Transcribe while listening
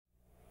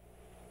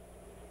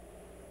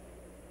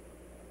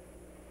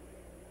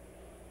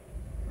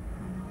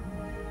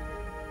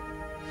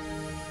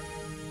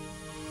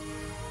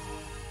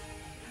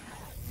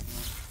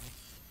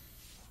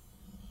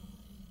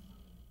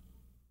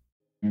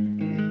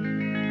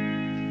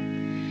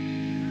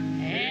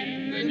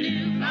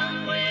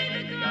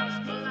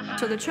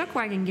So the Chuck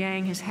Wagon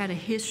Gang has had a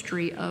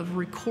history of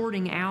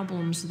recording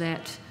albums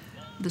that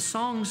the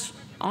songs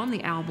on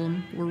the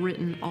album were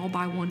written all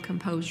by one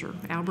composer,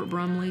 Albert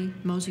Brumley,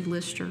 Mosey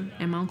Lister,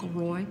 and my Uncle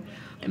Roy.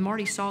 And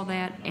Marty saw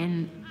that,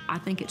 and I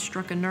think it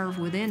struck a nerve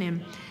within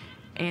him,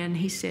 and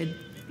he said,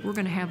 we're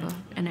going to have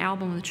an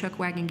album the Chuck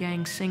Wagon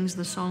Gang sings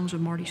the songs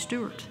of Marty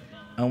Stewart.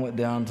 I went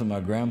down to my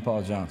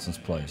Grandpa Johnson's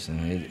place,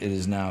 and it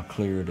is now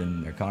cleared,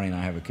 and Connie and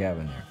I have a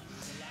cabin there.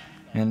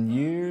 And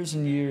years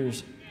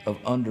of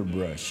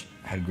underbrush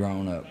had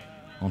grown up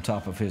on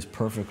top of his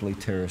perfectly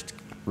terraced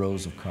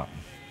rows of cotton.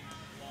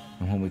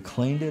 And when we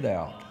cleaned it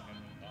out,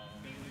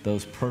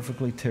 those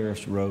perfectly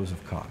terraced rows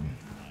of cotton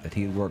that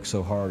he had worked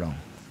so hard on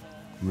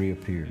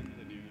reappeared.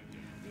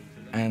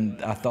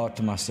 And I thought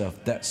to myself,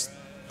 that's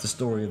the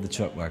story of the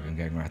Chuck Wagon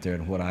Gang right there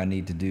and what I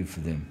need to do for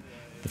them.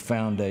 The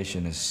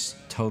foundation is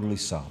totally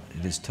solid.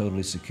 It is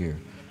totally secure.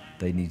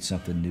 They need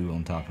something new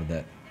on top of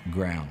that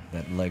ground,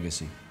 that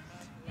legacy.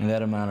 And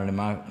that amounted, in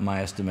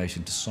my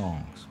estimation, to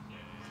songs.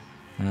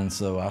 And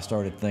so I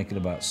started thinking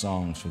about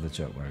songs for the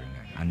Chuck Wagon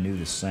Gang. I knew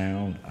the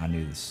sound, I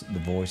knew the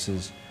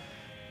voices,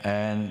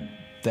 and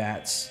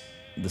the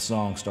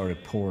song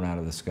started pouring out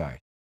of the sky.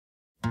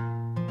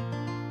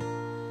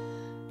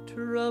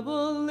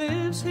 Trouble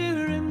lives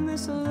here in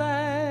this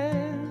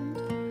land.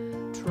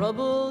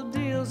 Trouble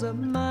deals a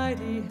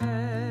mighty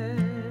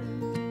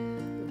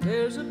hand. But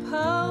there's a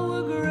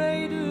power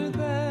greater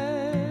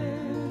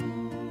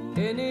than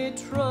any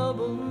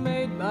trouble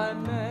made by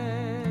man.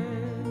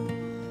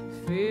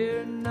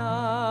 Fear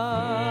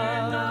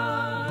not,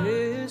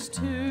 this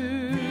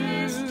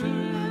too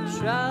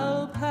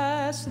shall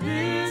pass,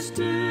 this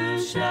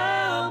too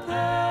shall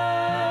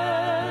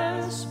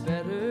pass.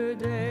 Better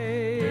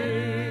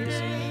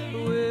days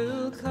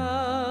will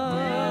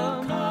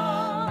come,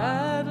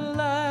 at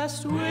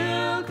last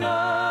will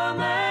come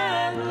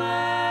at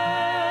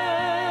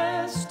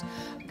last.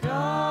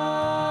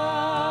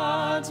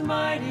 God's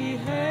mighty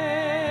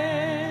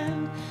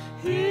hand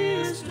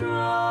is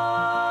strong,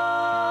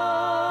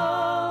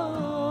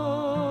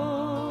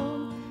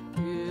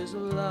 His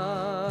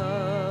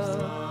love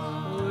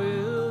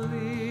will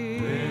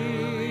lead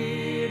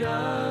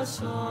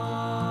us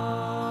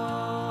on.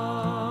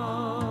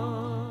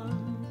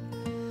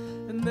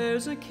 And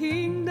there's a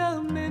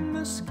kingdom in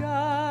the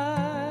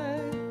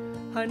sky,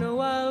 I know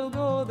I'll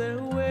go there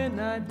when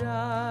I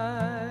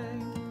die.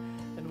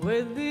 And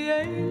with the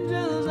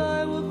angels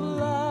I will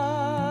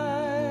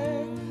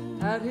fly,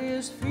 at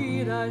His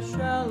feet I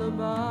shall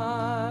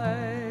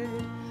abide.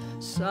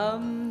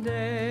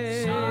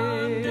 Someday,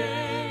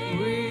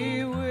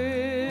 we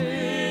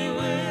will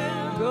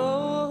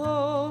go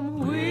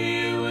home,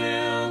 we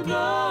will go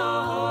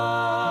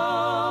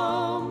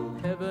home.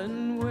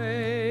 Heaven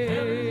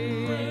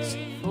waits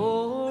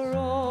for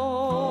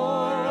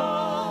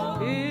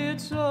all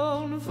its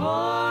own, for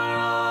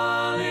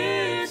all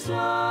its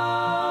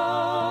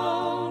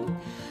own.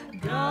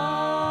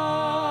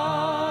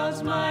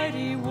 God's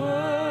mighty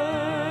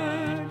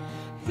word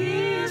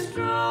is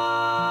strong.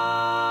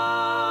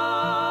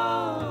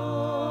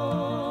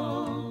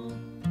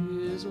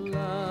 His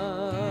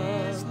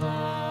love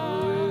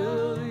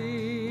will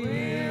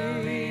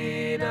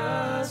lead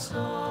us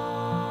on.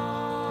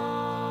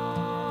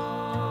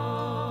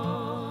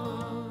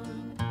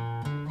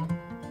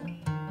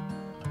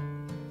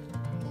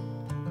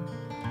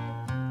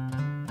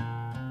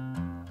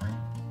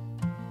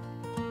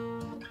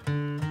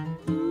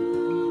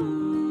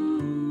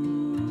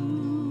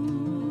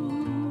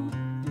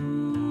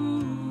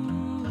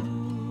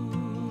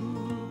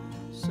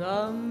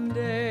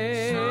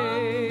 Someday,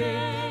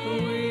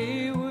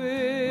 we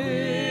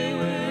will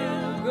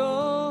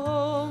go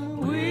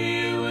home,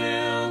 we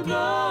will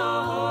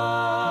go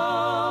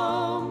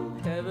home.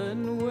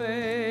 Heaven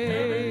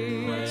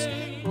waits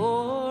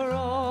for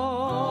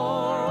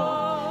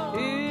all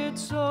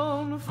its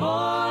own, for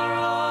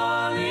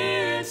all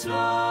its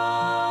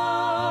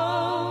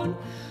own.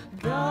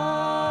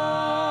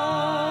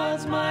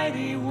 God's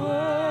mighty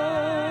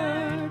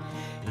word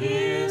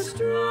is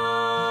strong.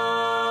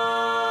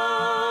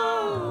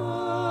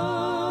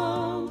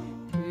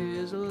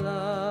 His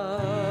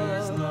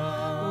love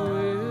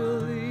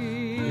will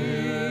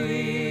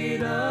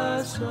lead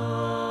us on.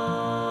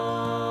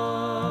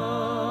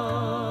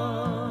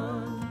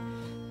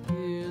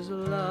 His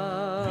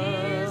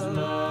love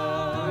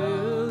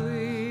will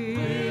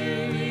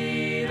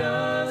lead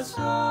us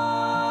on.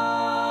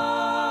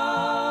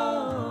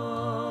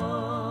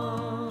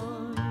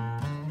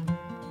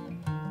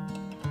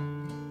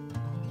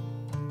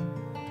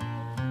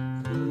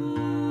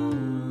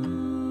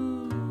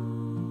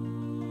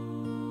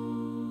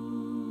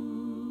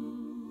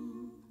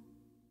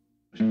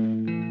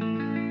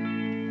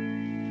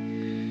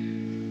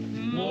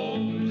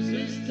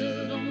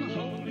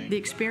 The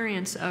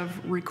experience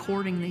of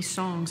recording these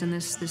songs and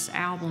this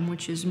album,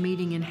 which is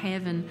Meeting in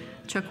Heaven,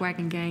 Chuck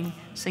Wagon Gang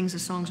sings the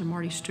songs of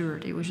Marty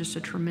Stewart. It was just a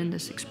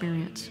tremendous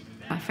experience.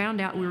 I found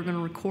out we were going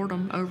to record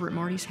them over at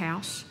Marty's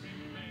house,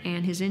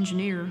 and his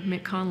engineer,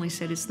 Mick Conley,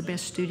 said it's the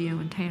best studio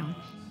in town.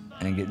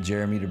 and get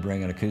Jeremy to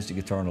bring an acoustic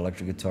guitar and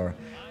electric guitar,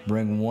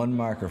 bring one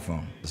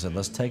microphone. I said,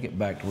 let's take it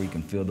back to where you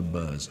can feel the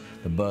buzz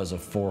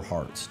of 4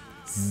 hearts.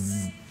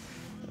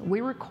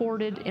 We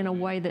recorded in a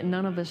way that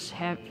none of us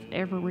have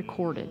ever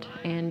recorded,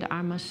 and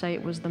I must say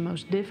it was the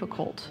most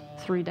difficult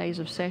 3 days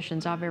of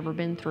sessions I've ever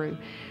been through.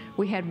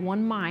 We had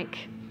one mic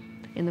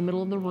in the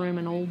middle of the room,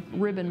 an old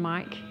ribbon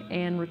mic,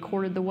 and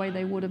recorded the way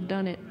they would have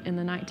done it in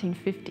the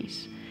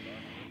 1950s.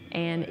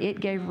 And it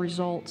gave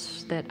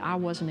results that I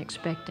wasn't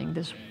expecting,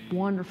 this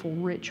wonderful,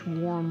 rich,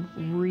 warm,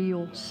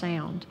 real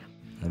sound.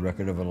 The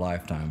record of a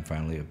lifetime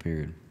finally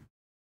appeared.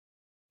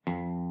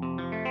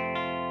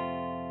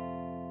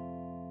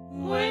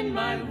 When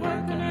my work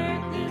on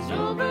earth is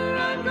over,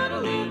 I'm gonna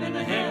live in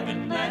the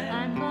heaven land.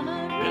 I'm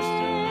gonna rest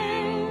a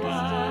little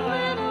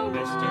while,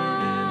 rest a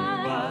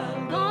little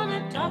while.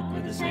 Gonna talk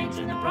with the saints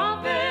and the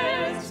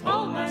prophets,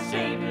 hold my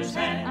Savior's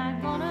hand. I'm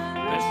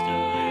gonna rest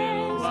a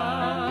little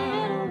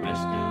while,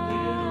 rest a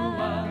little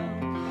while.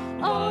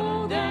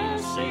 Oh, they're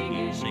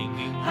singing,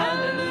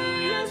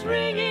 hallelujahs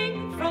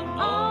ringing from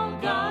all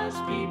God's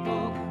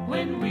people.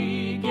 When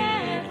we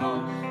get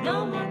home,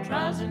 no more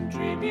trials and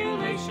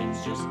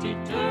tribulations, just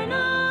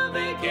eternal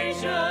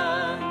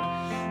vacation.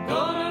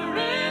 Gonna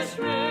rest,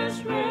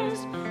 rest,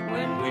 rest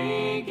when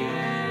we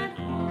get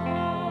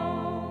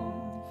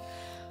home.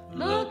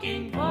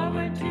 Looking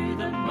forward to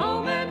the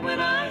moment when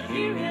I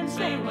hear him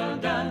say, well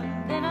done.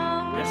 Then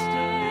I'll rest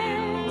a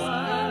little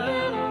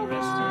while,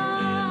 rest a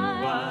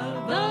little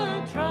while.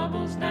 The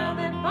troubles now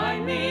that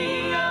bind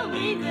me, I'll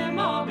leave them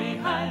all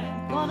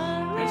behind.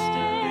 Gonna rest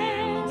a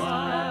little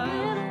while,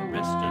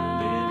 rest a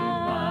little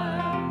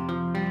while.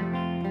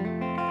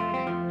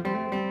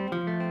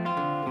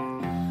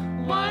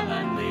 While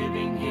I'm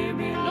living here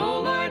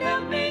below, Lord,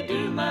 help me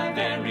do my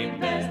very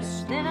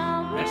best. Then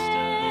I'll rest a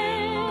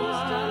little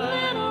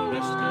while,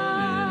 rest a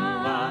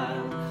little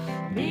while.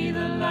 Be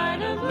the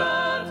light of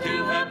love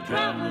to help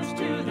travelers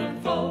to the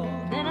fold.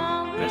 Then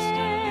I'll rest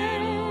a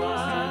little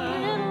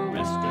while,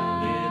 rest a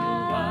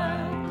little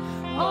while.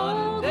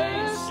 Oh,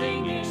 they're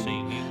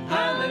singing,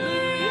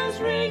 hallelujahs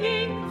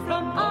ringing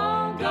from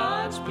all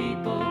God's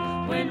people.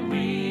 When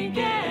we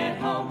get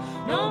home,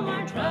 no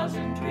more trials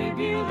and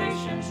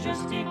tribulations,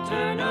 just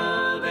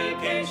eternal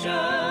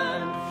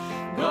vacation.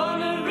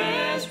 Gonna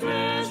rest,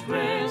 rest,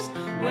 rest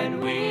when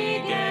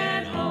we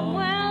get home.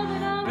 Well,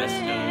 then I'll rest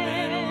a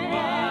little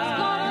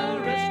while,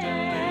 rest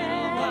a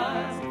little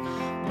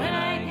while. When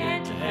I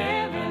get to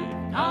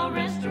heaven, I'll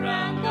rest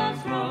around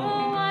God's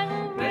throne. I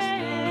will rest a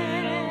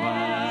little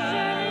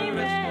while,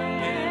 rest a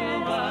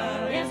little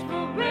while. Yes,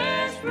 we'll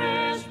rest,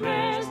 rest,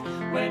 rest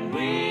when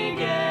we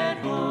get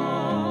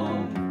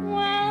home.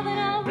 Well, then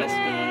I'll rest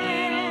a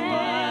little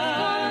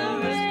while,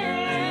 rest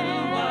a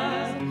little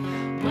while.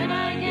 When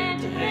I get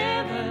to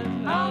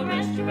heaven, I'll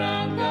rest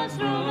around God's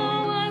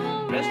throne. I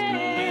will rest a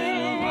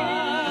little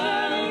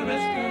while,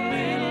 rest a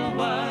little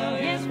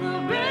while. Yes,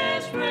 we'll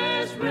rest,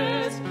 rest,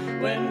 rest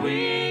when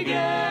we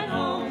get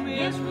home.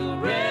 Yes, we'll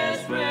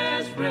rest,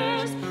 rest,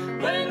 rest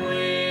when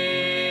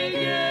we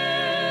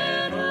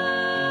get home.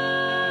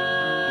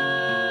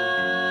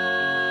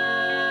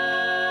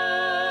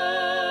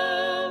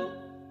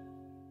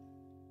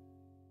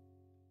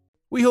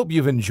 We hope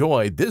you've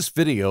enjoyed this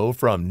video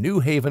from New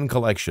Haven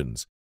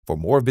Collections. For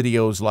more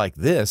videos like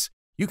this,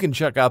 you can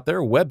check out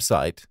their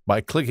website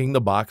by clicking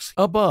the box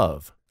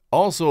above.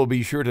 Also,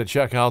 be sure to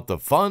check out the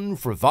fun,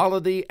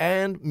 frivolity,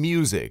 and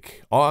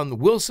music on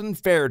Wilson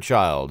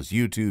Fairchild's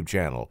YouTube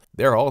channel.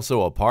 They're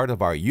also a part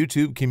of our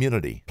YouTube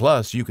community.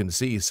 Plus, you can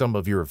see some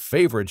of your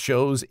favorite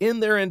shows in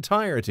their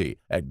entirety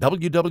at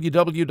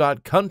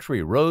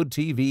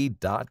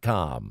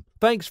www.countryroadtv.com.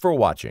 Thanks for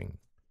watching.